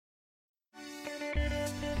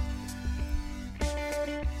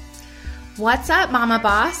What's up, Mama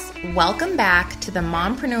Boss? Welcome back to the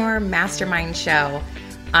Mompreneur Mastermind Show.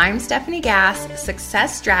 I'm Stephanie Gass,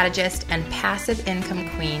 success strategist and passive income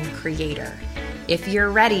queen creator. If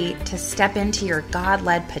you're ready to step into your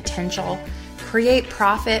God-led potential, create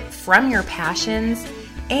profit from your passions,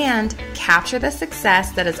 and capture the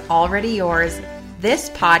success that is already yours, this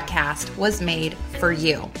podcast was made for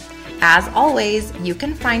you. As always, you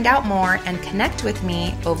can find out more and connect with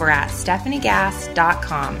me over at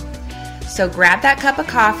stephaniegass.com. So grab that cup of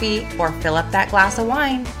coffee or fill up that glass of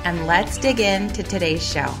wine and let's dig into today's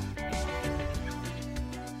show.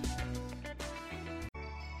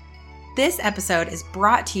 This episode is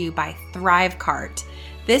brought to you by ThriveCart.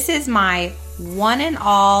 This is my one and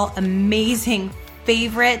all amazing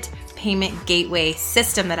favorite payment gateway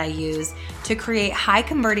system that I use to create high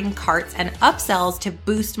converting carts and upsells to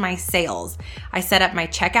boost my sales. I set up my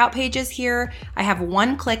checkout pages here. I have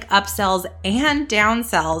one-click upsells and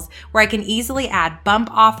downsells where I can easily add bump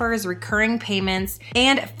offers, recurring payments,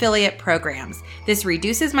 and affiliate programs. This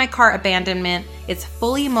reduces my cart abandonment. It's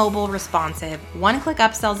fully mobile responsive, one-click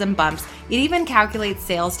upsells and bumps. It even calculates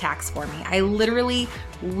sales tax for me. I literally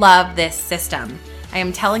love this system. I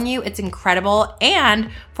am telling you, it's incredible.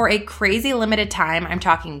 And for a crazy limited time, I'm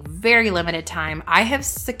talking very limited time, I have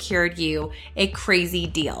secured you a crazy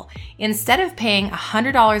deal. Instead of paying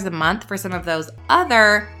 $100 a month for some of those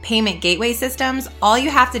other payment gateway systems, all you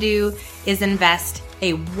have to do is invest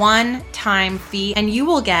a one-time fee and you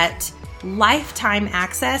will get lifetime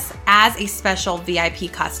access as a special VIP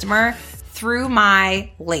customer through my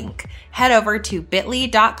link. Head over to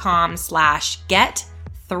bit.ly.com/get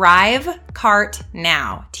ThriveCart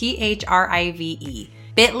now, THRIVE,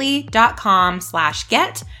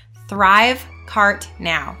 bit.ly.com/get ThriveCart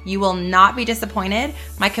now. You will not be disappointed.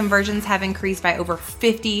 My conversions have increased by over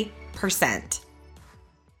 50%.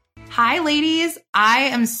 Hi, ladies. I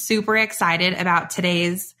am super excited about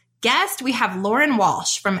today's guest. We have Lauren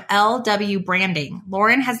Walsh from LW Branding.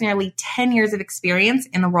 Lauren has nearly 10 years of experience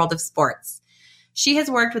in the world of sports. She has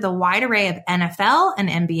worked with a wide array of NFL and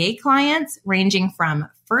NBA clients, ranging from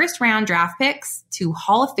first-round draft picks to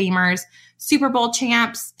Hall of Famers, Super Bowl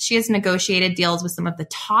champs. She has negotiated deals with some of the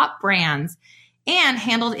top brands and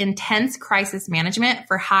handled intense crisis management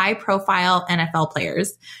for high-profile NFL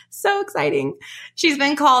players. So exciting. She's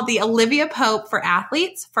been called the Olivia Pope for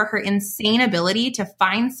athletes for her insane ability to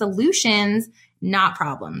find solutions, not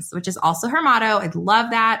problems, which is also her motto. I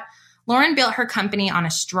love that. Lauren built her company on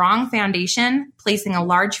a strong foundation, placing a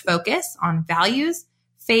large focus on values,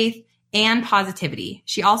 faith, and positivity.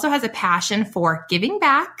 She also has a passion for giving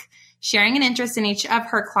back, sharing an interest in each of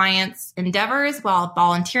her clients' endeavors while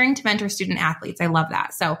volunteering to mentor student athletes. I love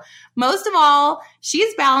that. So most of all,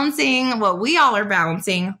 she's balancing what we all are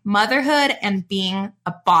balancing, motherhood and being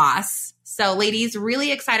a boss. So ladies,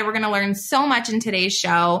 really excited. We're going to learn so much in today's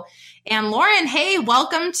show. And Lauren, hey,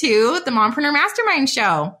 welcome to the Mompreneur Mastermind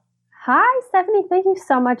Show. Hi, Stephanie. Thank you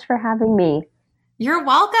so much for having me. You're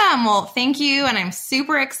welcome. Well, thank you. And I'm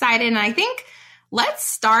super excited. And I think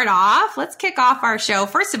let's kick off our show,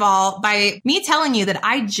 first of all, by me telling you that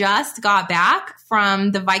I just got back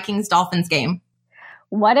from the Vikings-Dolphins game.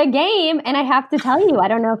 What a game. And I have to tell you, I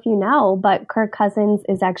don't know if you know, but Kirk Cousins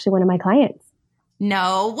is actually one of my clients.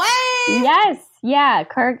 No way. Yes. Yeah.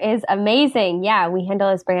 Kirk is amazing. Yeah. We handle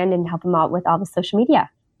his brand and help him out with all the social media.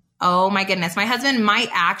 Oh my goodness. My husband might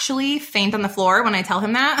actually faint on the floor when I tell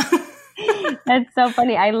him that. That's so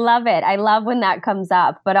funny. I love it. I love when that comes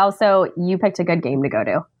up, but also you picked a good game to go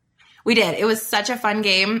to. We did. It was such a fun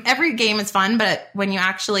game. Every game is fun, but when you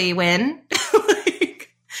actually win,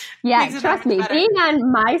 yeah, trust me, being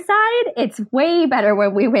on my side, it's way better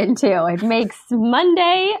when we win too. It makes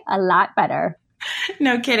Monday a lot better.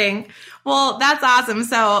 No kidding. Well, that's awesome.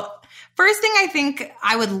 So first thing I think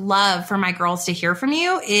I would love for my girls to hear from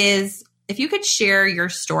you is if you could share your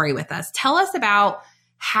story with us. Tell us about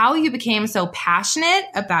how you became so passionate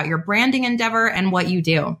about your branding endeavor and what you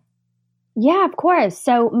do. Yeah, of course.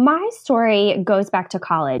 So my story goes back to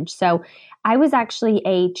college. So I was actually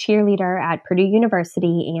a cheerleader at Purdue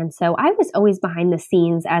University. And so I was always behind the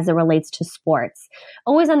scenes as it relates to sports,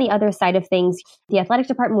 always on the other side of things. The athletic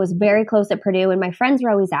department was very close at Purdue and my friends were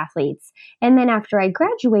always athletes. And then after I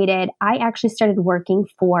graduated, I actually started working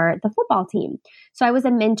for the football team. So I was a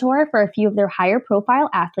mentor for a few of their higher profile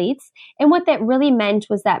athletes. And what that really meant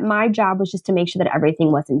was that my job was just to make sure that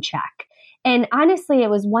everything was in check. And honestly, it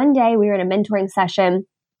was one day we were in a mentoring session.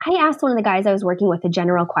 I asked one of the guys I was working with a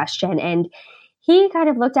general question, and he kind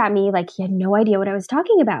of looked at me like he had no idea what I was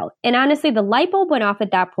talking about. And honestly, the light bulb went off at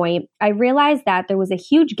that point. I realized that there was a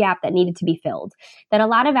huge gap that needed to be filled, that a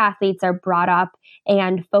lot of athletes are brought up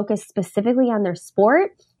and focused specifically on their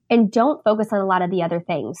sport and don't focus on a lot of the other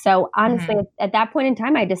things. So honestly, at that point in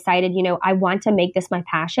time, I decided, I want to make this my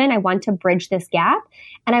passion. I want to bridge this gap,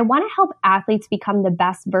 and I want to help athletes become the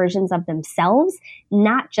best versions of themselves,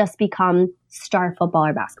 not just become star football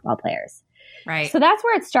or basketball players. Right. So that's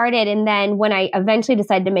where it started. And then when I eventually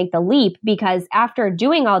decided to make the leap, because after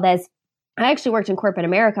doing all this, I actually worked in corporate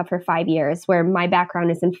America for 5 years, where my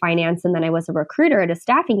background is in finance, and then I was a recruiter at a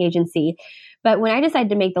staffing agency. But when I decided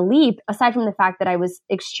to make the leap, aside from the fact that I was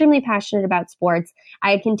extremely passionate about sports,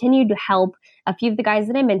 I had continued to help a few of the guys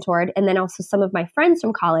that I mentored, and then also some of my friends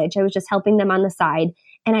from college. I was just helping them on the side,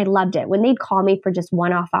 and I loved it. When they'd call me for just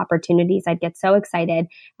one-off opportunities, I'd get so excited,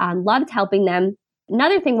 loved helping them.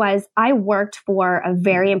 Another thing was I worked for a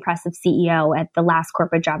very impressive CEO at the last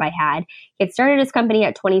corporate job I had. He had started his company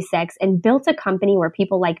at 26 and built a company where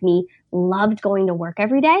people like me loved going to work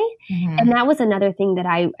every day. And that was another thing that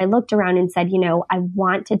I looked around and said, I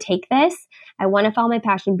want to take this. I want to follow my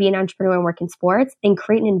passion, be an entrepreneur and work in sports, and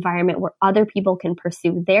create an environment where other people can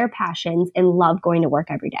pursue their passions and love going to work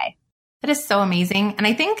every day. That is so amazing. And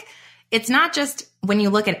I think it's not just when you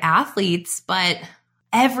look at athletes, but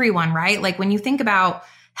everyone, right? Like when you think about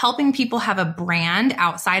helping people have a brand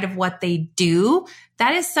outside of what they do,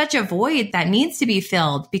 that is such a void that needs to be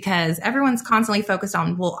filled, because everyone's constantly focused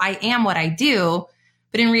on, well, I am what I do.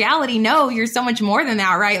 But in reality, no, you're so much more than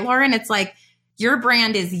that, right, Lauren? It's like your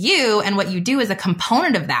brand is you, and what you do is a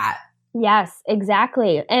component of that. Yes,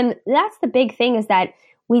 exactly. And that's the big thing, is that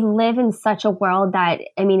we live in such a world that,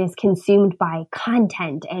 is consumed by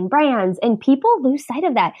content and brands, and people lose sight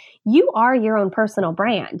of that. You are your own personal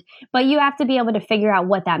brand, but you have to be able to figure out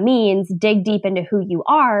what that means, dig deep into who you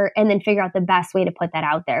are, and then figure out the best way to put that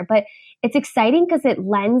out there. But it's exciting because it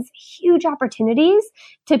lends huge opportunities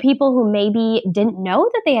to people who maybe didn't know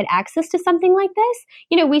that they had access to something like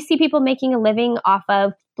this. We see people making a living off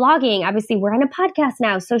of blogging. Obviously, we're on a podcast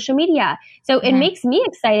now, social media. So it makes me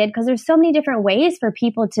excited because there's so many different ways for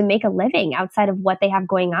people to make a living outside of what they have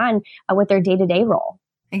going on with their day-to-day role.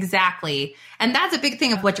 Exactly. And that's a big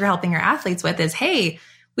thing of what you're helping your athletes with is, hey,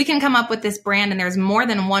 we can come up with this brand, and there's more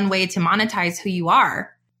than one way to monetize who you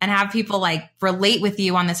are and have people like relate with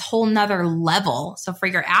you on this whole nother level. So for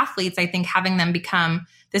your athletes, I think having them become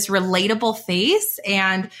this relatable face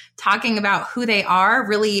and talking about who they are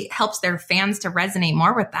really helps their fans to resonate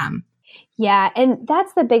more with them. Yeah. And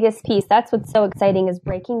that's the biggest piece. That's what's so exciting, is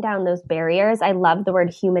breaking down those barriers. I love the word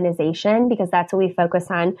humanization, because that's what we focus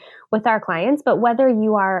on with our clients. But whether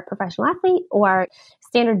you are a professional athlete or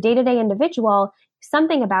standard day-to-day individual,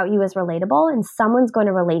 something about you is relatable, and someone's going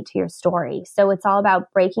to relate to your story. So it's all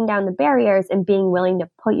about breaking down the barriers and being willing to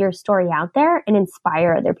put your story out there and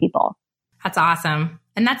inspire other people. That's awesome.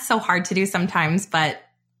 And that's so hard to do sometimes, but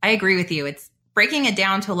I agree with you. It's breaking it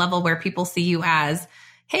down to a level where people see you as,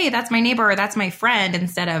 hey, that's my neighbor, or that's my friend,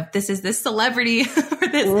 instead of this is this celebrity or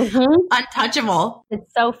this untouchable.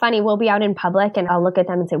 It's so funny. We'll be out in public and I'll look at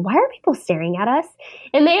them and say, why are people staring at us?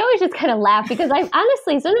 And they always just kind of laugh, because I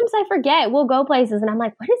honestly, sometimes I forget. We'll go places and I'm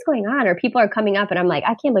like, what is going on? Or people are coming up and I'm like,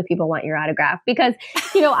 I can't believe people want your autograph, because,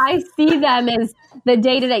 I see them as the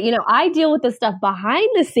day-to-day, I deal with the stuff behind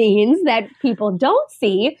the scenes that people don't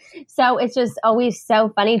see. So it's just always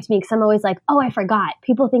so funny to me, because I'm always like, oh, I forgot.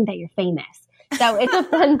 People think that you're famous. So it's a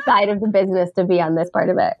fun side of the business to be on this part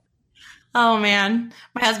of it. Oh man,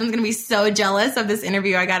 my husband's going to be so jealous of this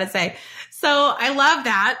interview, I got to say. So I love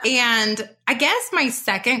that. And I guess my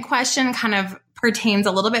second question kind of pertains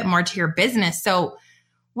a little bit more to your business. So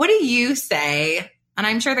what do you say, and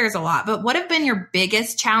I'm sure there's a lot, but what have been your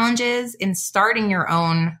biggest challenges in starting your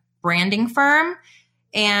own branding firm?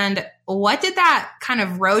 And what did that kind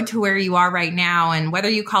of road to where you are right now, and whether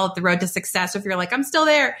you call it the road to success, or if you're like, I'm still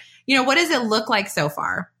there, what does it look like so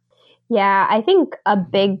far? Yeah, I think a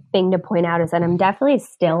big thing to point out is that I'm definitely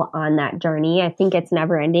still on that journey. I think it's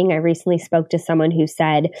never ending. I recently spoke to someone who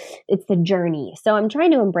said it's the journey. So I'm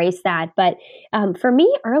trying to embrace that. But for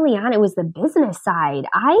me, early on, it was the business side.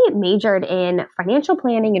 I majored in financial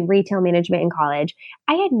planning and retail management in college.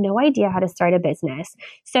 I had no idea how to start a business.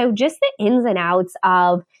 So just the ins and outs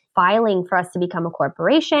of filing for us to become a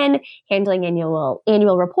corporation, handling annual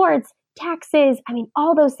reports, taxes,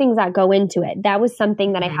 all those things that go into it. That was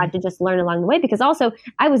something that I had to just learn along the way, because also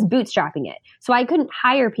I was bootstrapping it. So I couldn't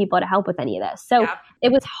hire people to help with any of this. So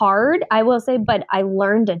it was hard, I will say, but I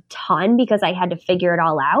learned a ton because I had to figure it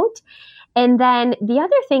all out. And then the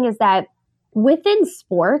other thing is that within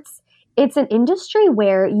sports, it's an industry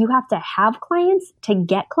where you have to have clients to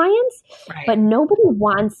get clients, but nobody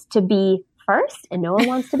wants to be first and no one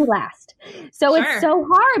wants to be last. So Sure. It's so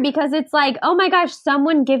hard because it's like, oh my gosh,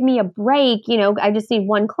 someone give me a break. I just need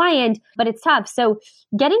one client, but it's tough. So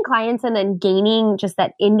getting clients and then gaining just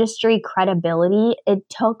that industry credibility, it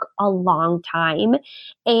took a long time.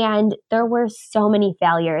 And there were so many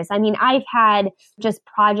failures. I mean, I've had just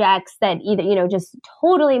projects that either, just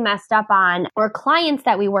totally messed up on, or clients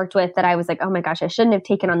that we worked with that I was like, oh my gosh, I shouldn't have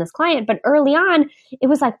taken on this client. But early on, it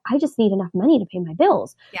was like, I just need enough money to pay my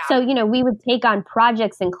bills. Yeah. So, we would take on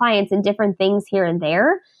projects and clients and different things here and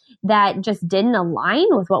there that just didn't align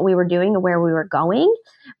with what we were doing and where we were going.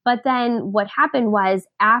 But then what happened was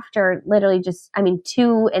after literally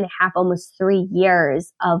 2.5, almost 3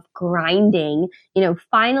 years of grinding,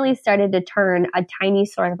 finally started to turn a tiny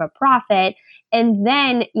sort of a profit. And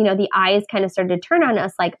then, the eyes kind of started to turn on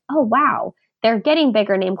us like, oh, wow, they're getting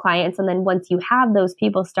bigger name clients. And then once you have those,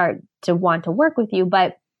 people start to want to work with you.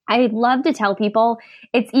 But I love to tell people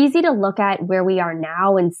it's easy to look at where we are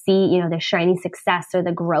now and see, the shiny success or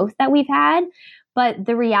the growth that we've had. But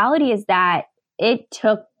the reality is that it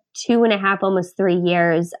took 2.5, almost 3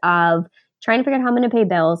 years of trying to figure out how I'm going to pay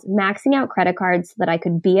bills, maxing out credit cards so that I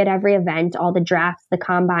could be at every event, all the drafts, the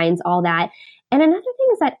combines, all that. And another thing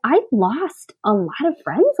is that I lost a lot of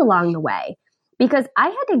friends along the way, because I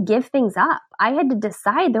had to give things up. I had to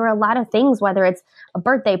decide there were a lot of things, whether it's a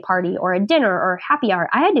birthday party or a dinner or happy hour.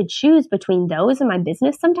 I had to choose between those and my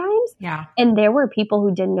business sometimes. Yeah. And there were people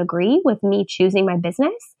who didn't agree with me choosing my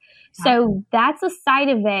business. Yeah. So that's a side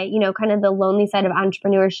of it, kind of the lonely side of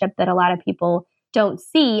entrepreneurship that a lot of people don't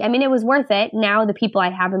see. I mean, it was worth it. Now the people I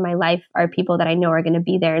have in my life are people that I know are going to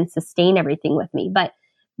be there and sustain everything with me. But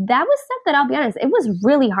that was stuff that, I'll be honest, it was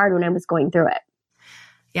really hard when I was going through it.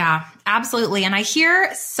 Yeah, absolutely. And I hear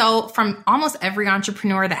from almost every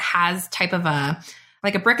entrepreneur that has type of a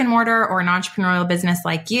brick and mortar or an entrepreneurial business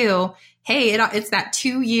like you, hey, it's that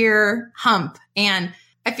 2-year hump. And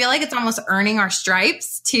I feel like it's almost earning our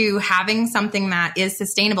stripes to having something that is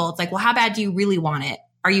sustainable. It's like, well, how bad do you really want it?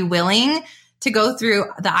 Are you willing to go through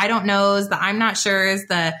the I don't knows, the I'm not sures,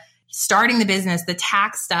 the starting the business, the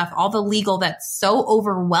tax stuff, all the legal that's so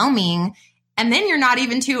overwhelming? And then you're not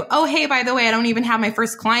even oh, hey, by the way, I don't even have my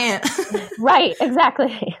first client. Right,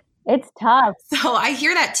 exactly. It's tough. So I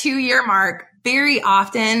hear that 2-year mark very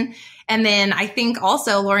often. And then I think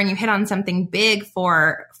also, Lauren, you hit on something big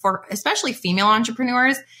for especially female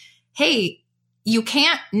entrepreneurs. Hey, you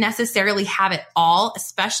can't necessarily have it all,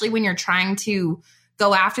 especially when you're trying to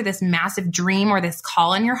go after this massive dream or this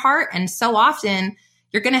call in your heart. And so often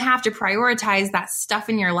you're going to have to prioritize that stuff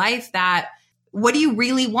in your life that what do you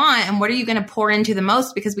really want and what are you going to pour into the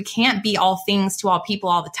most? Because we can't be all things to all people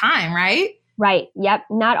all the time, right? Right. Yep.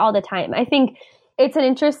 Not all the time. I think it's an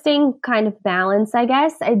interesting kind of balance, I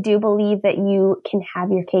guess. I do believe that you can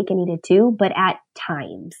have your cake and eat it too, but at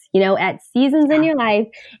times, at seasons in your life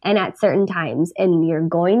and at certain times, and you're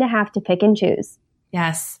going to have to pick and choose.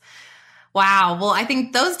 Yes. Wow. Well, I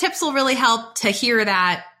think those tips will really help to hear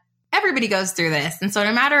that everybody goes through this. And so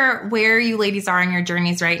no matter where you ladies are in your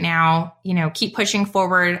journeys right now, keep pushing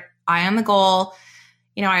forward, eye on the goal.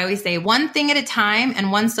 I always say one thing at a time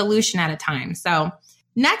and one solution at a time. So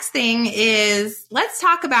next thing is, let's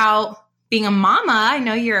talk about being a mama. I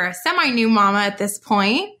know you're a semi-new mama at this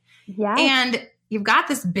point. Yeah. And you've got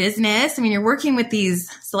this business. I mean, you're working with these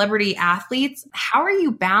celebrity athletes. How are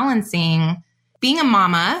you balancing being a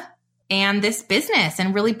mama and this business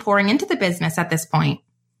and really pouring into the business at this point?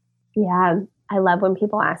 Yeah, I love when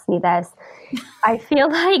people ask me this. I feel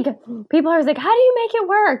like people are like, how do you make it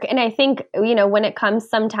work? And I think, when it comes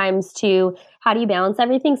sometimes to how do you balance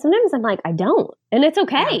everything, sometimes I'm like, I don't. And it's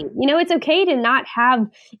okay. Yeah. It's okay to not have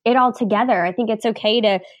it all together. I think it's okay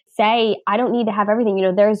to say, I don't need to have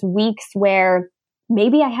everything. There's weeks where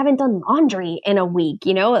maybe I haven't done laundry in a week,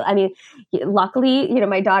 I mean, luckily,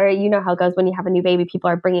 my daughter, how it goes when you have a new baby, people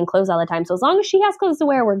are bringing clothes all the time. So as long as she has clothes to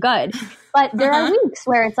wear, we're good. But there are weeks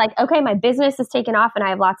where it's like, okay, my business is taken off and I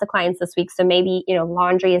have lots of clients this week. So maybe,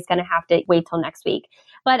 laundry is going to have to wait till next week.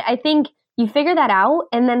 But I think you figure that out.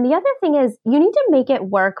 And then the other thing is you need to make it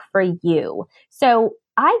work for you. So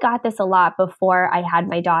I got this a lot before I had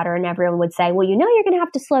my daughter, and everyone would say, well, you're going to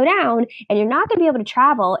have to slow down and you're not going to be able to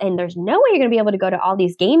travel. And there's no way you're going to be able to go to all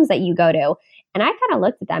these games that you go to. And I kind of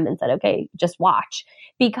looked at them and said, okay, just watch,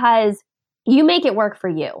 because you make it work for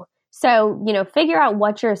you. So, figure out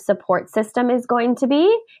what your support system is going to be.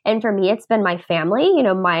 And for me, it's been my family.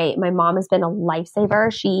 My mom has been a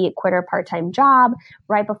lifesaver. She quit her part-time job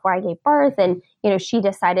right before I gave birth. And, she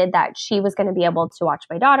decided that she was going to be able to watch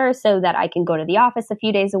my daughter so that I can go to the office a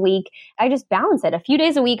few days a week. I just balance it. A few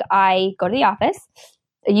days a week, I go to the office.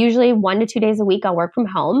 Usually 1 to 2 days a week, I'll work from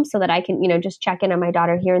home so that I can, just check in on my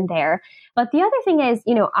daughter here and there. But the other thing is,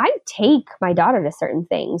 I take my daughter to certain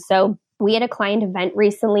things. So we had a client event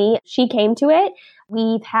recently. She came to it.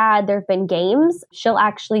 There have been games. She'll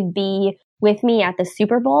actually be with me at the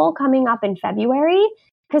Super Bowl coming up in February,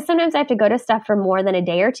 because sometimes I have to go to stuff for more than a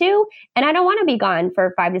day or two, and I don't want to be gone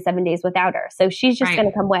for 5 to 7 days without her. So she's just going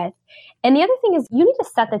to come with. And the other thing is, you need to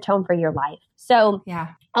set the tone for your life. So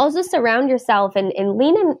also surround yourself and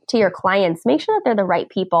lean into your clients. Make sure that they're the right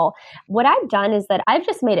people. What I've done is that I've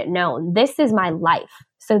just made it known, this is my life.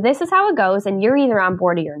 So this is how it goes, and you're either on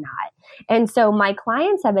board or you're not. And so my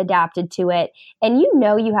clients have adapted to it, and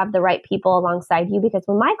you have the right people alongside you, because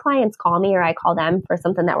when my clients call me or I call them for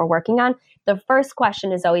something that we're working on, the first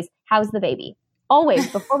question is always, how's the baby?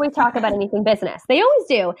 Always, before we talk about anything business. They always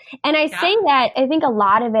do. And I say that, I think a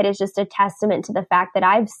lot of it is just a testament to the fact that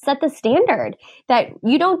I've set the standard that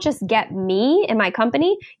you don't just get me and my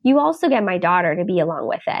company, you also get my daughter to be along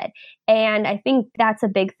with it. And I think that's a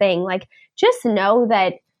big thing. Like, just know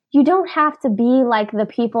that you don't have to be like the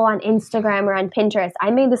people on Instagram or on Pinterest.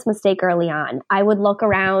 I made this mistake early on. I would look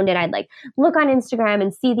around and I'd look on Instagram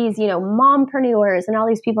and see these, mompreneurs and all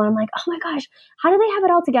these people. And I'm like, oh my gosh, how do they have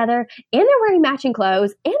it all together? And they're wearing matching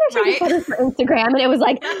clothes and they're taking photos for Instagram. And it was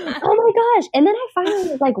like, oh my gosh. And then I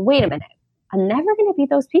finally was like, wait a minute, I'm never going to be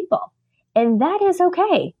those people. And that is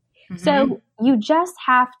okay. Mm-hmm. So you just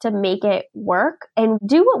have to make it work and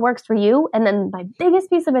do what works for you. And then my biggest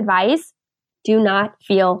piece of advice, do not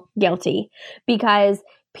feel guilty, because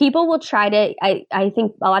people will try to, I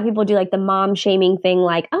think a lot of people do like the mom shaming thing,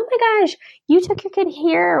 like, oh my gosh, you took your kid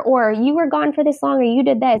here, or you were gone for this long, or you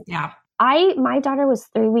did this. Yeah. My daughter was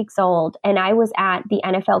 3 weeks old and I was at the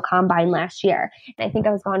NFL Combine last year. And I think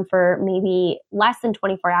I was gone for maybe less than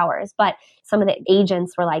 24 hours, but some of the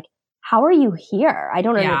agents were like, how are you here? I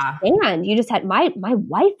don't understand. You just had, my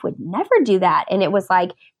wife would never do that. And it was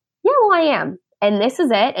like, yeah, well, I am. And this is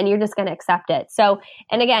it. And you're just going to accept it. So,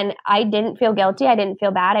 and again, I didn't feel guilty. I didn't feel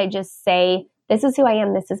bad. I just say, this is who I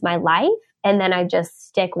am. This is my life. And then I just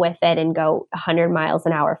stick with it and go 100 miles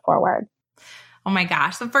an hour forward. Oh my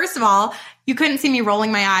gosh. So first of all, you couldn't see me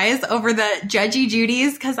rolling my eyes over the judgy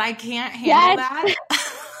Judies, because I can't handle that.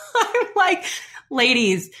 I'm like,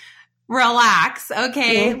 ladies, relax.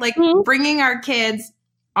 Okay. Mm-hmm. Like, bringing our kids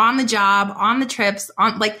on the job, on the trips,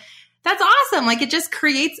 that's awesome. Like, it just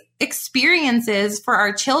creates experiences for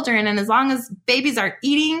our children. And as long as babies are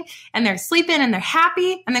eating and they're sleeping and they're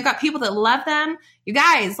happy and they've got people that love them, you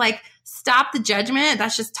guys, stop the judgment.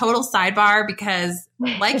 That's just total sidebar, because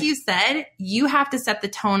like you said, you have to set the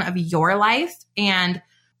tone of your life, and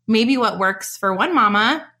maybe what works for one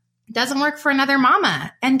mama doesn't work for another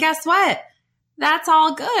mama. And guess what? That's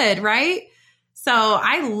all good, right? So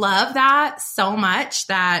I love that so much,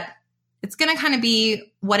 that it's going to kind of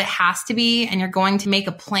be what it has to be. And you're going to make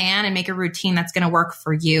a plan and make a routine that's going to work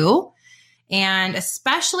for you. And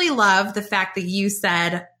especially love the fact that you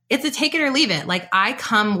said it's a take it or leave it. Like, I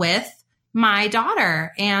come with my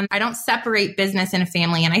daughter and I don't separate business and a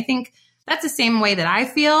family. And I think that's the same way that I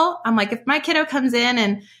feel. I'm like, if my kiddo comes in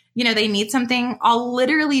and, they need something, I'll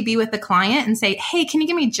literally be with the client and say, hey, can you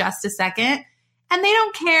give me just a second? And they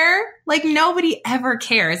don't care. Like, nobody ever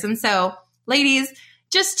cares. And so, ladies,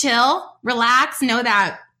 just chill, relax, know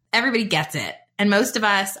that everybody gets it. And most of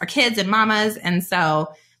us are kids and mamas. And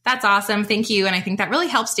so that's awesome. Thank you. And I think that really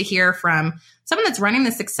helps to hear from someone that's running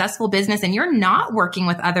the successful business and you're not working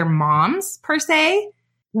with other moms per se.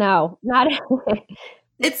 No, not.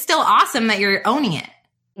 It's still awesome that you're owning it.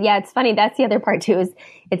 Yeah, it's funny. That's the other part too, is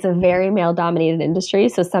it's a very male dominated industry.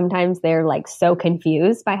 So sometimes they're so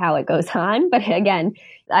confused by how it goes on. But again,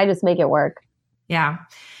 I just make it work. Yeah.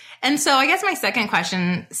 And so I guess my second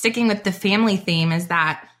question, sticking with the family theme, is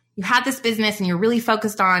that you had this business and you're really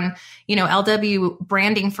focused on, LW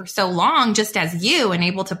branding for so long, just as you, and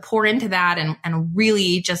able to pour into that and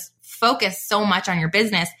really just focus so much on your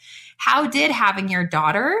business. How did having your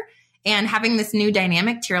daughter and having this new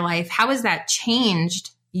dynamic to your life, how has that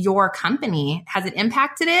changed your company? Has it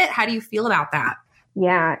impacted it? How do you feel about that?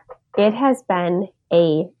 Yeah, it has been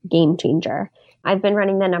a game changer. I've been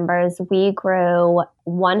running the numbers. We grew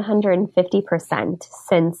 150%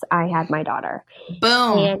 since I had my daughter.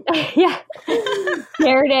 Boom. And, yeah,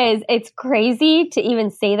 there it is. It's crazy to even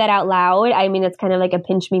say that out loud. I mean, it's kind of like a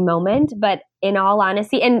pinch me moment, but in all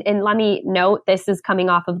honesty, and let me note, this is coming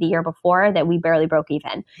off of the year before that we barely broke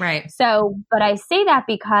even. Right. So, but I say that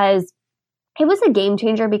because it was a game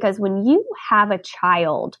changer, because when you have a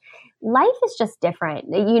child, life is just different.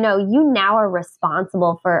 You now are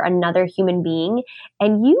responsible for another human being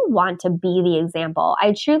and you want to be the example.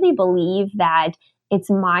 I truly believe that it's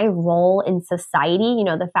my role in society.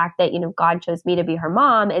 The fact that, God chose me to be her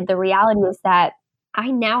mom. The reality is that I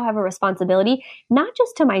now have a responsibility, not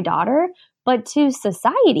just to my daughter, but to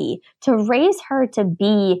society, to raise her to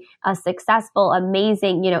be a successful,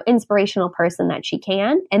 amazing, inspirational person that she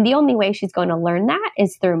can. And the only way she's going to learn that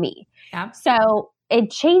is through me. Yeah. So it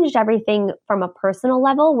changed everything from a personal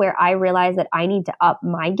level where I realized that I need to up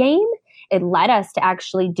my game. It led us to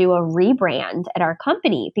actually do a rebrand at our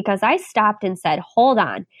company because I stopped and said, hold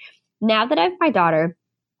on, now that I have my daughter,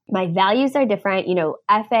 my values are different,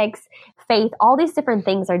 ethics, faith, all these different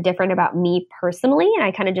things are different about me personally. And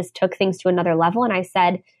I kind of just took things to another level. And I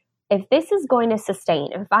said, if this is going to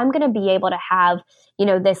sustain, if I'm going to be able to have,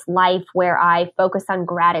 this life where I focus on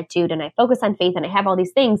gratitude and I focus on faith and I have all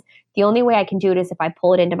these things, the only way I can do it is if I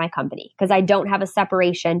pull it into my company because I don't have a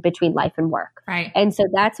separation between life and work. Right. And so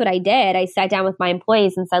that's what I did. I sat down with my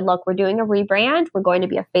employees and said, look, we're doing a rebrand. We're going to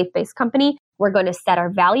be a faith-based company. We're going to set our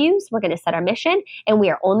values. We're going to set our mission. And we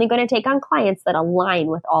are only going to take on clients that align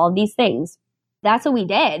with all of these things. That's what we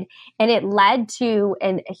did. And it led to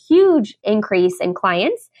a huge increase in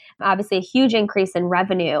clients, obviously a huge increase in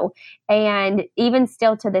revenue. And even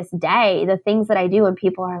still to this day, the things that I do and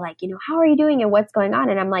people are like, how are you doing and what's going on?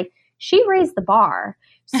 And I'm like, she raised the bar.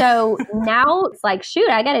 So now it's like, shoot,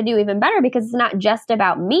 I got to do even better because it's not just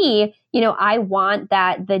about me. I want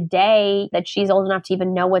that the day that she's old enough to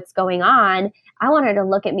even know what's going on, I want her to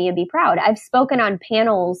look at me and be proud. I've spoken on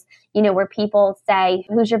panels, where people say,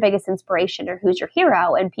 who's your biggest inspiration or who's your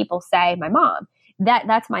hero? And people say, my mom.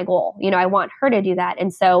 That's my goal. I want her to do that.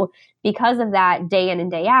 And so because of that, day in and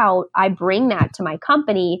day out, I bring that to my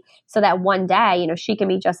company so that one day, she can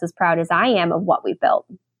be just as proud as I am of what we built.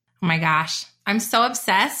 Oh my gosh. I'm so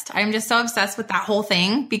obsessed. I'm just so obsessed with that whole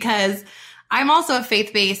thing because I'm also a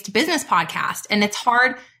faith-based business podcast and it's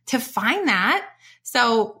hard to find that.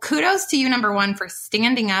 So kudos to you, number one, for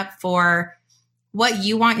standing up for what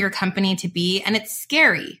you want your company to be. And it's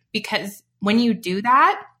scary because when you do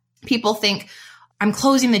that, people think I'm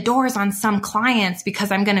closing the doors on some clients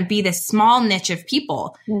because I'm going to be this small niche of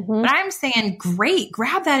people. Mm-hmm. But I'm saying, great,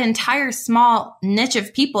 grab that entire small niche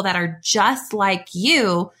of people that are just like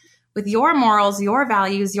you with your morals, your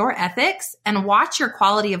values, your ethics, and watch your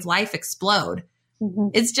quality of life explode. Mm-hmm.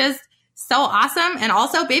 It's just so awesome. And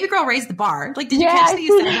also, baby girl raised the bar. Like, did you catch that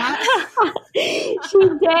you said that? She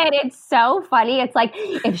did. It's so funny. It's like,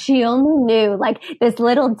 if she only knew, like, this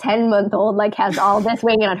little 10-month-old, like, has all this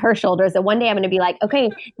weighing on her shoulders. And one day I'm going to be like,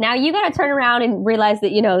 okay, now you got to turn around and realize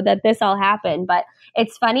that, that this all happened. But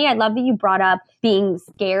it's funny. I love that you brought up being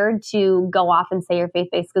scared to go off and say you're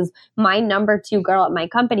faith-based because my number 2 girl at my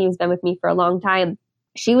company who's been with me for a long time,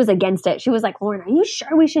 she was against it. She was like, Lauren, are you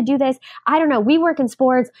sure we should do this? I don't know. We work in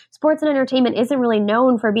sports. Sports and entertainment isn't really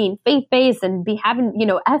known for being faith-based and having,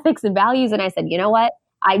 ethics and values. And I said, you know what?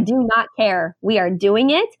 I do not care. We are doing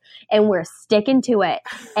it and we're sticking to it.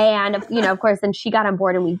 And, of course, then she got on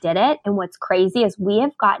board and we did it. And what's crazy is we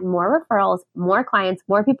have gotten more referrals, more clients,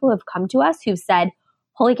 more people who have come to us who've said,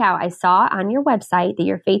 holy cow, I saw on your website that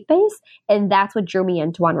you're faith-based. And that's what drew me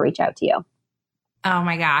in to want to reach out to you. Oh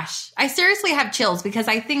my gosh. I seriously have chills because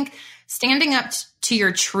I think standing up to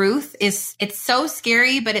your truth it's so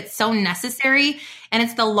scary, but it's so necessary. And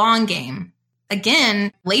it's the long game.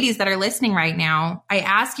 Again, ladies that are listening right now, I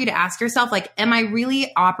ask you to ask yourself, like, am I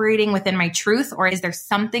really operating within my truth or is there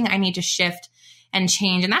something I need to shift and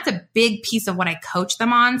change? And that's a big piece of what I coach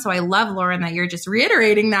them on. So I love, Lauren, that you're just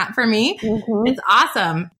reiterating that for me. Mm-hmm. It's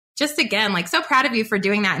awesome. Just again, like, so proud of you for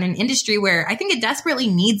doing that in an industry where I think it desperately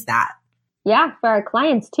needs that. Yeah, for our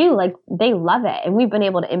clients too, like they love it. And we've been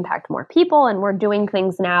able to impact more people and we're doing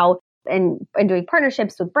things now and doing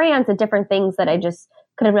partnerships with brands and different things that I just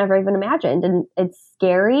could have never even imagined. And it's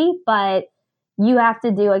scary, but you have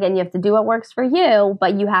to do what works for you,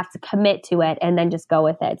 but you have to commit to it and then just go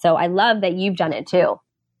with it. So I love that you've done it too.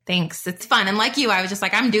 Thanks. It's fun. And like you, I was just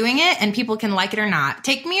like, I'm doing it and people can like it or not.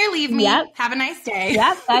 Take me or leave me. Yep. Have a nice day.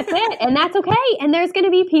 Yep, that's it. And that's okay. And there's going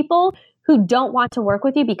to be people who don't want to work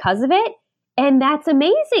with you because of it. And that's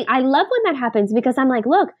amazing. I love when that happens because I'm like,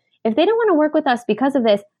 look, if they don't want to work with us because of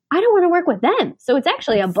this, I don't want to work with them. So it's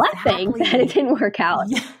actually a blessing that it didn't work out.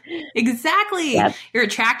 Yeah, exactly. Yep. You're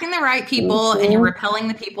attracting the right people and you're repelling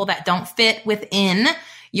the people that don't fit within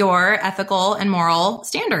your ethical and moral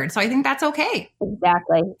standards. So I think that's okay.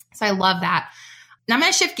 Exactly. So I love that. Now I'm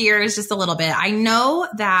going to shift gears just a little bit. I know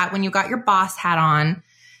that when you got your boss hat on,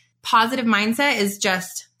 positive mindset is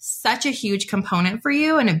just such a huge component for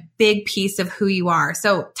you and a big piece of who you are.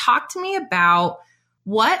 So talk to me about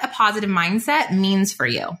what a positive mindset means for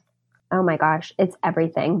you. Oh my gosh, it's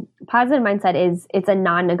everything. Positive mindset it's a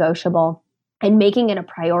non-negotiable. and making it a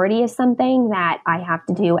priority is something that I have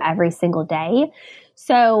to do every single day.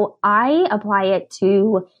 So I apply it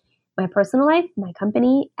to my personal life, my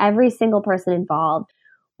company, every single person involved.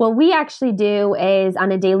 What we actually do is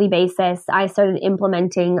on a daily basis, I started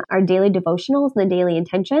implementing our daily devotionals and the daily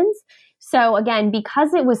intentions. So again,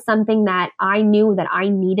 because it was something that I knew that I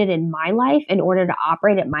needed in my life in order to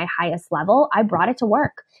operate at my highest level, I brought it to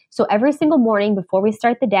work. So every single morning before we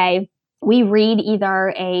start the day, we read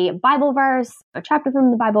either a Bible verse, a chapter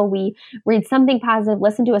from the Bible, we read something positive,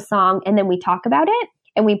 listen to a song, and then we talk about it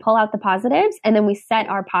and we pull out the positives and then we set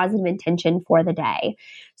our positive intention for the day.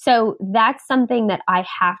 So that's something that I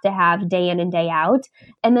have to have day in and day out.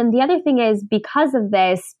 And then the other thing is, because of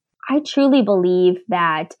this, I truly believe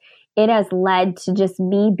that it has led to just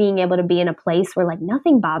me being able to be in a place where like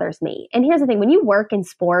nothing bothers me. And here's the thing, when you work in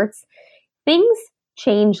sports, things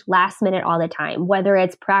change last minute all the time, whether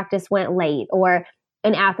it's practice went late or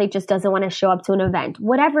an athlete just doesn't want to show up to an event,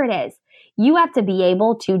 whatever it is, you have to be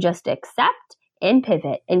able to just accept and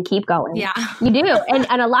pivot and keep going. Yeah. You do.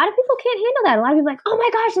 And a lot of people can't handle that. A lot of people are like, oh my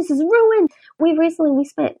gosh, this is ruined. We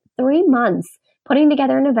spent 3 months putting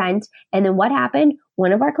together an event. And then what happened?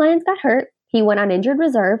 One of our clients got hurt. He went on injured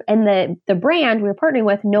reserve, and the brand we were partnering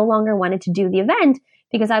with no longer wanted to do the event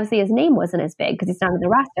because obviously his name wasn't as big because he's not on the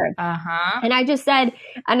roster. And I just said,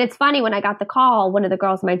 and it's funny, when I got the call, one of the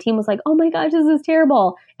girls on my team was like, oh my gosh, this is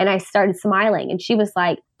terrible. And I started smiling, and she was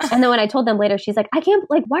like, and then when I told them later, she's like, I can't,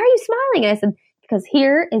 like, why are you smiling? And I said, because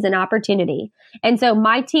here is an opportunity. And so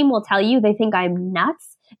my team will tell you they think I'm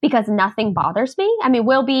nuts because nothing bothers me. I mean,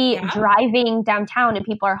 we'll be driving downtown and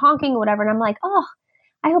people are honking or whatever. And I'm like, oh,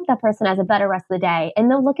 I hope that person has a better rest of the day.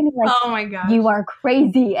 And they'll look at me like, oh my gosh, you are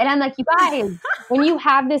crazy. And I'm like, you guys, when you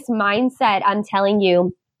have this mindset, I'm telling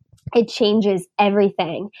you, it changes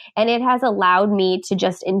everything. And it has allowed me to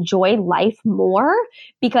just enjoy life more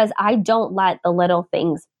because I don't let the little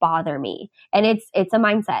things bother me. And it's a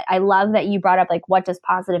mindset. I love that you brought up, like, what does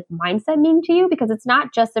positive mindset mean to you? Because it's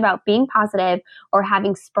not just about being positive or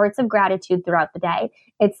having spurts of gratitude throughout the day.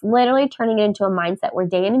 It's literally turning it into a mindset where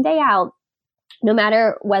day in and day out, no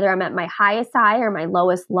matter whether I'm at my highest high or my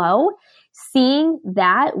lowest low, seeing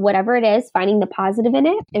that, whatever it is, finding the positive in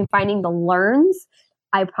it and finding the learns,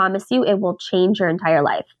 I promise you it will change your entire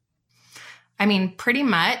life. I mean, pretty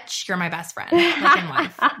much you're my best friend, like in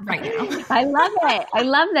life right now. I love it. I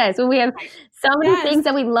love this. We have so many things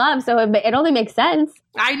that we love, so it only makes sense.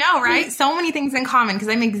 I know, right? So many things in common because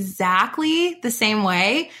I'm exactly the same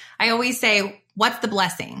way. I always say, what's the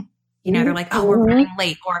blessing? You know, they're like, oh, we're running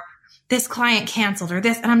late, or this client canceled, or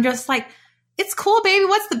this. And I'm just like, it's cool, baby.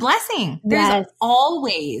 What's the blessing? There's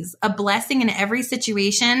always a blessing in every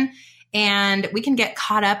situation. And we can get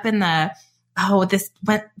caught up in the, oh, this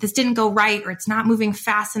didn't go right, or it's not moving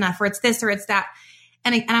fast enough, or it's this, or it's that.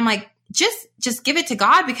 And I'm like, just give it to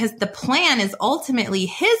God, because the plan is ultimately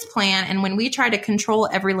his plan. And when we try to control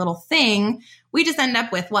every little thing, we just end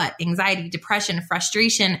up with what? Anxiety, depression,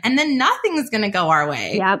 frustration, and then nothing's going to go our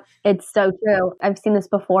way. Yep. It's so true. I've seen this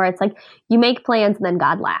before. It's like you make plans and then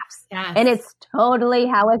God laughs. Yes. And it's totally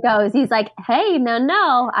how it goes. He's like, hey,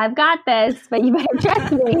 no, I've got this, but you better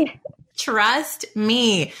trust me. Trust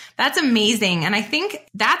me. That's amazing. And I think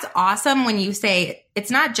that's awesome when you say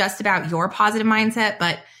it's not just about your positive mindset,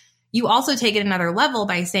 but you also take it another level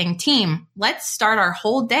by saying, team, let's start our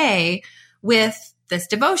whole day with this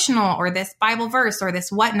devotional or this Bible verse or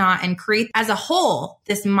this whatnot, and create as a whole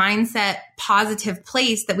this mindset positive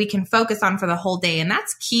place that we can focus on for the whole day. And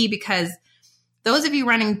that's key, because those of you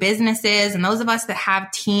running businesses and those of us that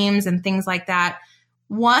have teams and things like that,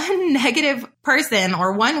 one negative person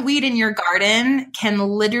or one weed in your garden can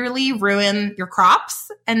literally ruin your crops.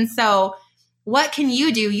 And so what can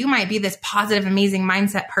you do? You might be this positive, amazing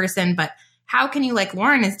mindset person, but how can you, like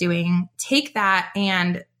Lauren is doing, take that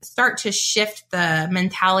and start to shift the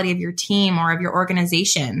mentality of your team or of your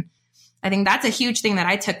organization? I think that's a huge thing that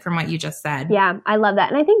I took from what you just said. Yeah, I love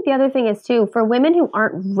that. And I think the other thing is too, for women who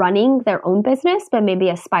aren't running their own business, but maybe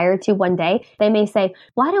aspire to one day, they may say,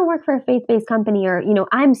 well, I don't work for a faith-based company, or,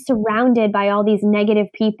 I'm surrounded by all these negative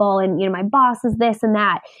people and, my boss is this and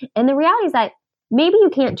that. And the reality is that maybe you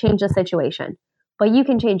can't change the situation, but you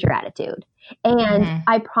can change your attitude. And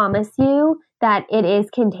I promise you that it is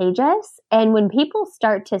contagious. And when people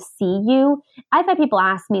start to see you, I've had people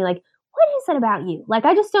ask me, like, what is it about you? Like,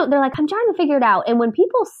 I just don't, they're like, I'm trying to figure it out. And when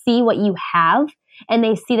people see what you have and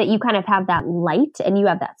they see that you kind of have that light and you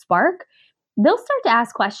have that spark, they'll start to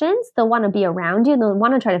ask questions. They'll want to be around you and they'll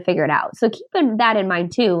want to try to figure it out. So keep that in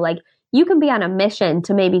mind too. Like, you can be on a mission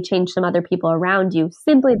to maybe change some other people around you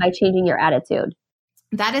simply by changing your attitude.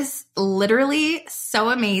 That is literally so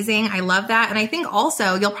amazing. I love that. And I think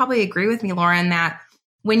also you'll probably agree with me, Lauren, that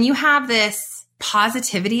when you have this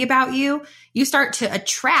positivity about you, you start to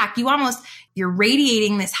attract, you're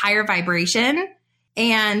radiating this higher vibration,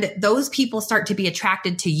 and those people start to be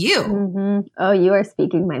attracted to you. Mm-hmm. Oh, you are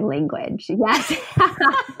speaking my language. Yes.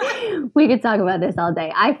 We could talk about this all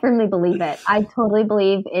day. I firmly believe it. I totally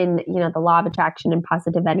believe in, the law of attraction and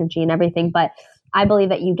positive energy and everything, but I believe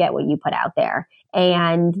that you get what you put out there.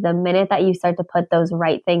 And the minute that you start to put those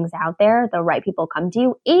right things out there, the right people come to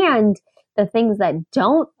you, and the things that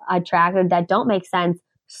don't attract or that don't make sense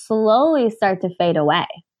slowly start to fade away.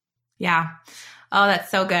 Yeah. Oh,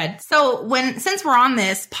 that's so good. So since we're on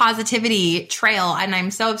this positivity trail, and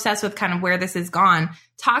I'm so obsessed with kind of where this has gone,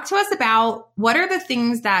 talk to us about what are the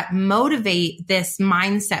things that motivate this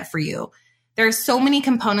mindset for you? There's so many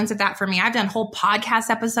components of that for me. I've done whole podcast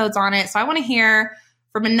episodes on it. So I want to hear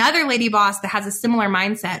from another lady boss that has a similar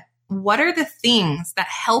mindset. What are the things that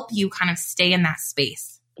help you kind of stay in that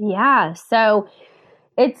space? Yeah. So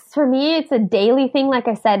for me, it's a daily thing. Like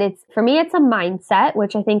I said, it's a mindset,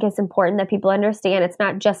 which I think is important that people understand. It's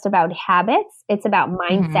not just about habits. It's about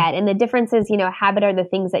mindset. Mm-hmm. And the difference is, a habit are the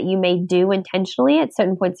things that you may do intentionally at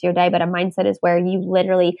certain points of your day, but a mindset is where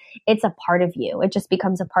it's a part of you. It just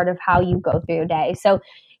becomes a part of how you go through your day. So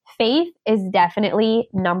faith is definitely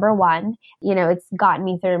number one. It's gotten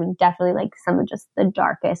me through definitely like some of just the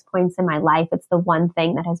darkest points in my life. It's the one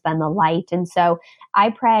thing that has been the light. And so I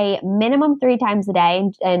pray minimum 3 times a day.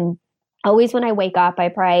 And always when I wake up, I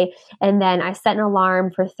pray. And then I set an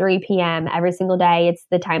alarm for 3 p.m. every single day. It's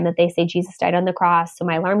the time that they say Jesus died on the cross. So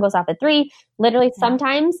my alarm goes off at 3. Literally,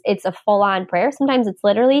 sometimes it's a full-on prayer. Sometimes it's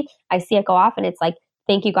literally, I see it go off and it's like,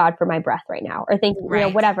 thank you, God, for my breath right now, or thank you,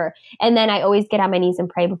 whatever. And then I always get on my knees and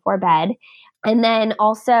pray before bed. And then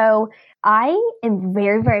also, I am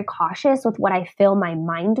very, very cautious with what I fill my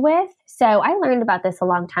mind with. So I learned about this a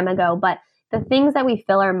long time ago, but the things that we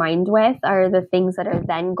fill our mind with are the things that are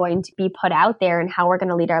then going to be put out there and how we're going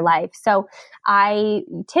to lead our life. So I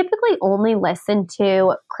typically only listen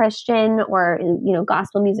to Christian or,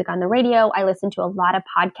 gospel music on the radio. I listen to a lot of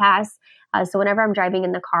podcasts. So whenever I'm driving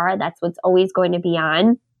in the car, that's what's always going to be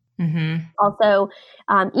on. Mm-hmm. Also,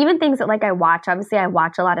 even things that I watch, obviously I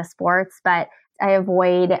watch a lot of sports, but I don't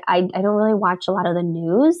really watch a lot of the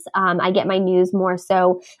news. I get my news more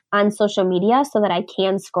so on social media so that I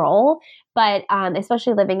can scroll. But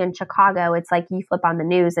especially living in Chicago, it's like you flip on the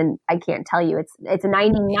news and I can't tell you, it's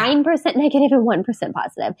 99% negative and 1%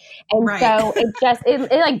 positive. And so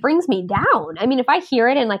it brings me down. I mean, if I hear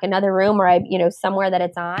it in like another room or somewhere that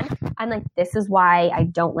it's on, I'm like, this is why I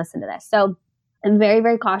don't listen to this. So I'm very,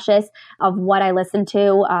 very cautious of what I listen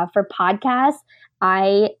to for podcasts.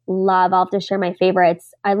 I'll have to share my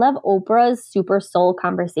favorites. I love Oprah's Super Soul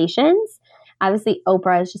Conversations. Obviously,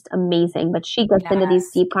 Oprah is just amazing, but she gets into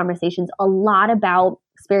these deep conversations a lot about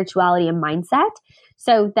spirituality and mindset.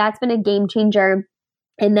 So that's been a game changer.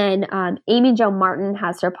 And then Amy Jo Martin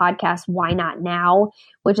has her podcast, Why Not Now,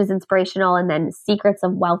 which is inspirational. And then Secrets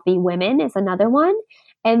of Wealthy Women is another one.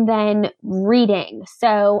 And then reading.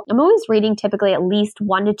 So I'm always reading typically at least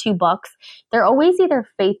 1 to 2 books. They're always either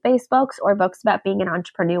faith-based books or books about being an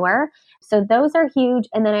entrepreneur. So those are huge.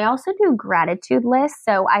 And then I also do gratitude lists.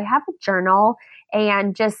 So I have a journal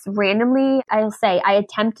and just randomly, I'll say I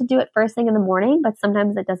attempt to do it first thing in the morning, but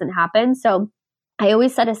sometimes it doesn't happen. So I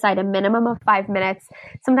always set aside a minimum of 5 minutes.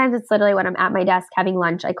 Sometimes it's literally when I'm at my desk having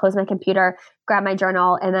lunch, I close my computer, grab my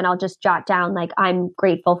journal, and then I'll just jot down I'm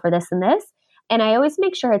grateful for this and this. And I always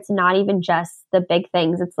make sure it's not even just the big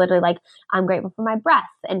things. It's literally like, I'm grateful for my breath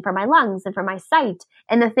and for my lungs and for my sight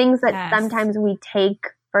and the things that sometimes we take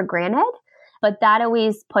for granted. But that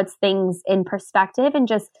always puts things in perspective, and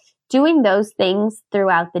just doing those things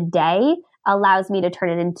throughout the day allows me to turn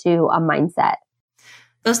it into a mindset.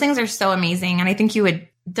 Those things are so amazing. And I think you would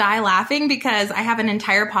die laughing because I have an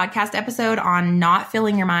entire podcast episode on not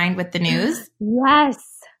filling your mind with the news. Yes.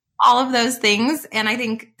 All of those things. And I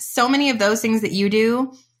think so many of those things that you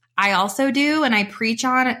do, I also do, and I preach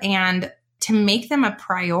on. And to make them a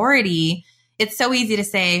priority, it's so easy to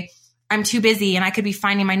say, I'm too busy and I could be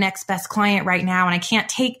finding my next best client right now. And I can't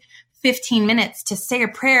take 15 minutes to say a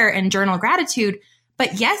prayer and journal gratitude.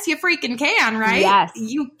 But yes, you freaking can, right? Yes.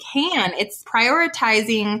 You can. It's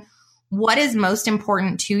prioritizing what is most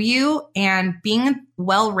important to you and being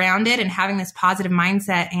well-rounded and having this positive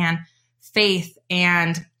mindset and faith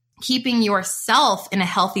and keeping yourself in a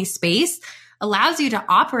healthy space allows you to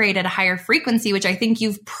operate at a higher frequency, which I think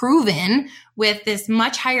you've proven with this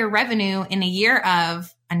much higher revenue in a year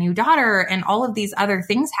of a new daughter and all of these other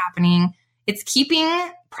things happening. It's keeping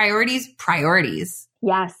priorities.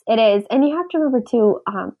 Yes, it is. And you have to remember too,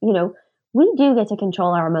 we do get to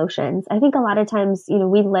control our emotions. I think a lot of times,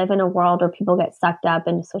 we live in a world where people get sucked up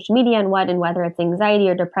into social media and whether it's anxiety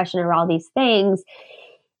or depression or all these things.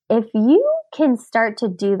 If you can start to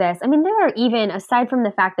do this, I mean, there are even, aside from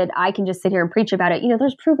the fact that I can just sit here and preach about it,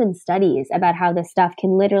 there's proven studies about how this stuff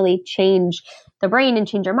can literally change the brain and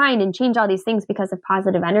change your mind and change all these things because of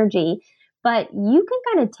positive energy. But you can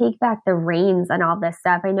kind of take back the reins on all this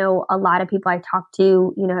stuff. I know a lot of people I talk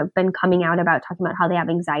to, have been coming out about talking about how they have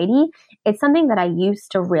anxiety. It's something that I used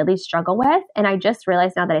to really struggle with. And I just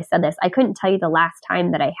realized now that I said this, I couldn't tell you the last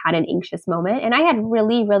time that I had an anxious moment. And I had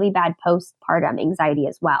really, really bad postpartum anxiety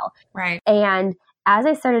as well. Right. And as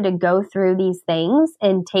I started to go through these things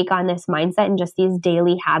and take on this mindset and just these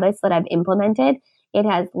daily habits that I've implemented, it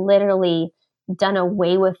has literally done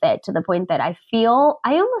away with it to the point that I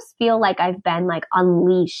almost feel like I've been like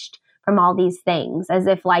unleashed from all these things, as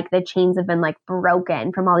if like the chains have been like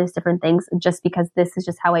broken from all these different things, just because this is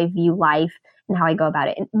just how I view life and how I go about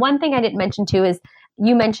it. And one thing I didn't mention too is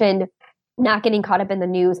you mentioned not getting caught up in the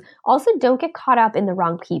news. Also, don't get caught up in the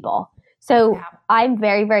wrong people. So I'm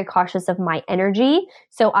very, very cautious of my energy.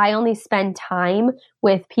 So I only spend time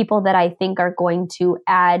with people that I think are going to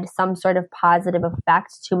add some sort of positive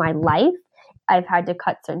effect to my life. I've had to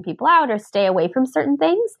cut certain people out or stay away from certain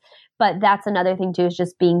things. But that's another thing too, is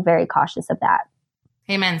just being very cautious of that.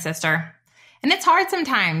 Amen, sister. And it's hard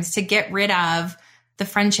sometimes to get rid of the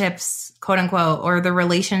friendships, quote unquote, or the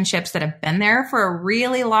relationships that have been there for a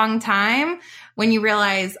really long time when you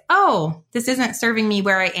realize, oh, this isn't serving me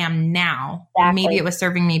where I am now. Exactly. Maybe it was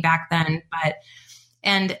serving me back then.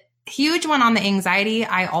 And huge one on the anxiety.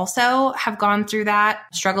 I also have gone through that,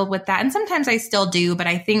 struggled with that. And sometimes I still do, but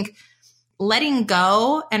I think letting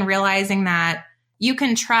go and realizing that you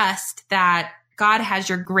can trust that God has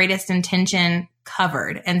your greatest intention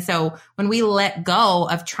covered. And so when we let go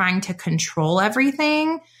of trying to control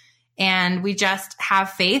everything and we just have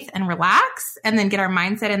faith and relax and then get our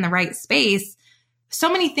mindset in the right space,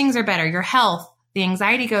 so many things are better. Your health, the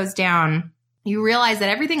anxiety goes down. You realize that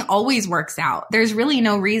everything always works out. There's really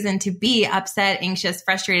no reason to be upset, anxious,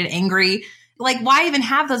 frustrated, angry. Like, why even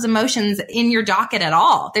have those emotions in your docket at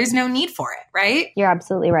all? There's no need for it, right? You're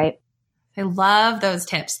absolutely right. I love those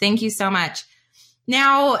tips. Thank you so much.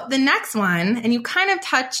 Now, the next one, and you kind of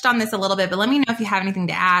touched on this a little bit, but let me know if you have anything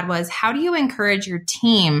to add, was how do you encourage your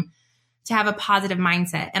team to have a positive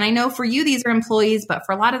mindset? And I know for you, these are employees, but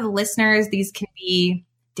for a lot of the listeners, these can be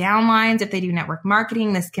downlines if they do network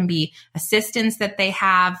marketing. This can be assistants that they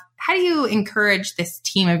have. How do you encourage this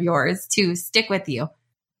team of yours to stick with you?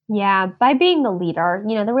 Yeah, by being the leader.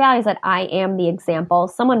 The reality is that I am the example.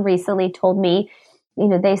 Someone recently told me,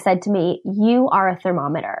 they said to me, you are a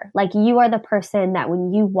thermometer. Like, you are the person that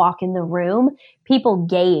when you walk in the room, people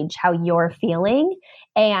gauge how you're feeling.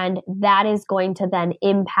 And that is going to then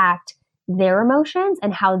impact their emotions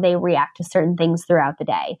and how they react to certain things throughout the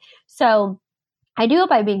day. So I do it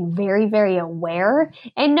by being very, very aware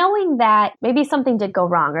and knowing that maybe something did go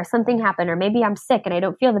wrong or something happened, or maybe I'm sick and I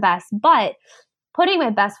don't feel the best, but putting my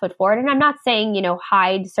best foot forward. And I'm not saying,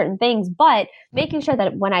 hide certain things, but making sure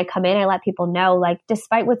that when I come in, I let people know, like,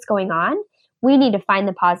 despite what's going on, we need to find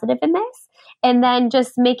the positive in this. And then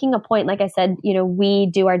just making a point, like I said, we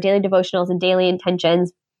do our daily devotionals and daily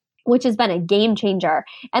intentions, which has been a game changer.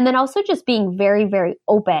 And then also just being very, very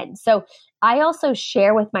open. So I also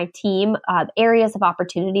share with my team areas of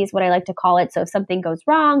opportunities, what I like to call it. So if something goes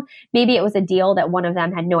wrong, maybe it was a deal that one of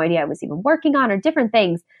them had no idea I was even working on, or different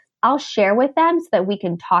things, I'll share with them so that we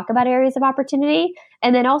can talk about areas of opportunity.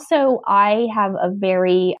 And then also I have a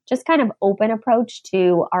very just kind of open approach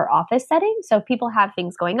to our office setting. So if people have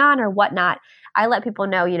things going on or whatnot, I let people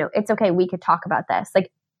know, it's okay. We could talk about this.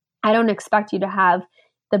 Like, I don't expect you to have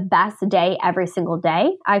the best day every single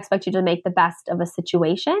day. I expect you to make the best of a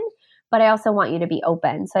situation, but I also want you to be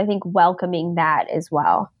open. So I think welcoming that as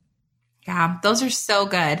well. Yeah, those are so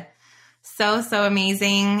good. So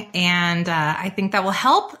amazing. And I think that will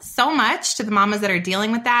help so much to the mamas that are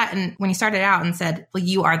dealing with that. And when you started out and said, well,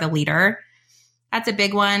 you are the leader, that's a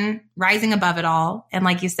big one, rising above it all. And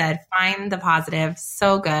like you said, find the positive.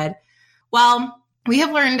 So good. Well, we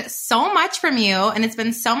have learned so much from you, and it's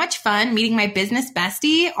been so much fun meeting my business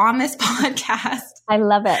bestie on this podcast. I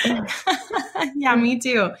love it. Yeah, me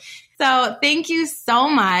too. So thank you so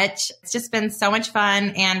much. It's just been so much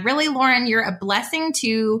fun. And really, Lauren, you're a blessing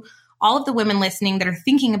to all of the women listening that are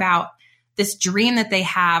thinking about this dream that they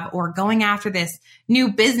have, or going after this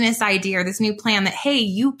new business idea or this new plan, that, hey,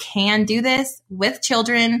 you can do this with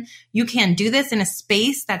children. You can do this in a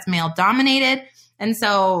space that's male dominated. And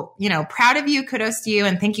so, proud of you, kudos to you,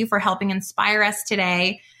 and thank you for helping inspire us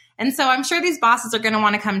today. And so I'm sure these bosses are going to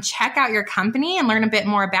want to come check out your company and learn a bit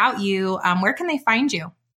more about you. Where can they find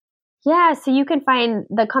you? Yeah, so you can find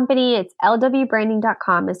the company, it's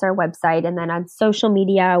lwbranding.com is our website. And then on social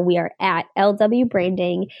media, we are at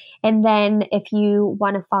lwbranding. And then if you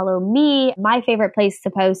want to follow me, my favorite place to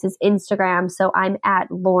post is Instagram. So I'm at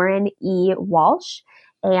Lauren E. Walsh,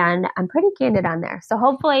 and I'm pretty candid on there. So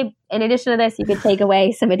hopefully, in addition to this, you could take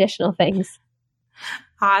away some additional things.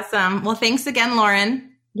 Awesome. Well, thanks again, Lauren.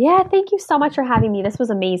 Yeah, thank you so much for having me. This was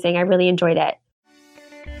amazing. I really enjoyed it.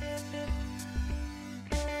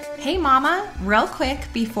 Hey mama, real quick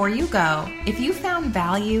before you go, if you found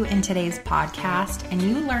value in today's podcast and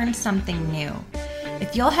you learned something new,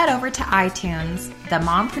 if you'll head over to iTunes, the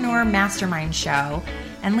Mompreneur Mastermind Show,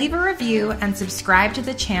 and leave a review and subscribe to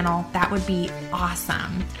the channel, that would be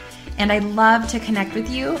awesome. And I'd love to connect with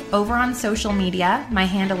you over on social media. My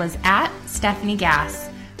handle is at Stephanie Gass.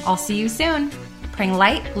 I'll see you soon. Praying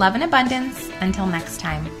light, love, and abundance. Until next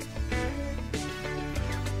time.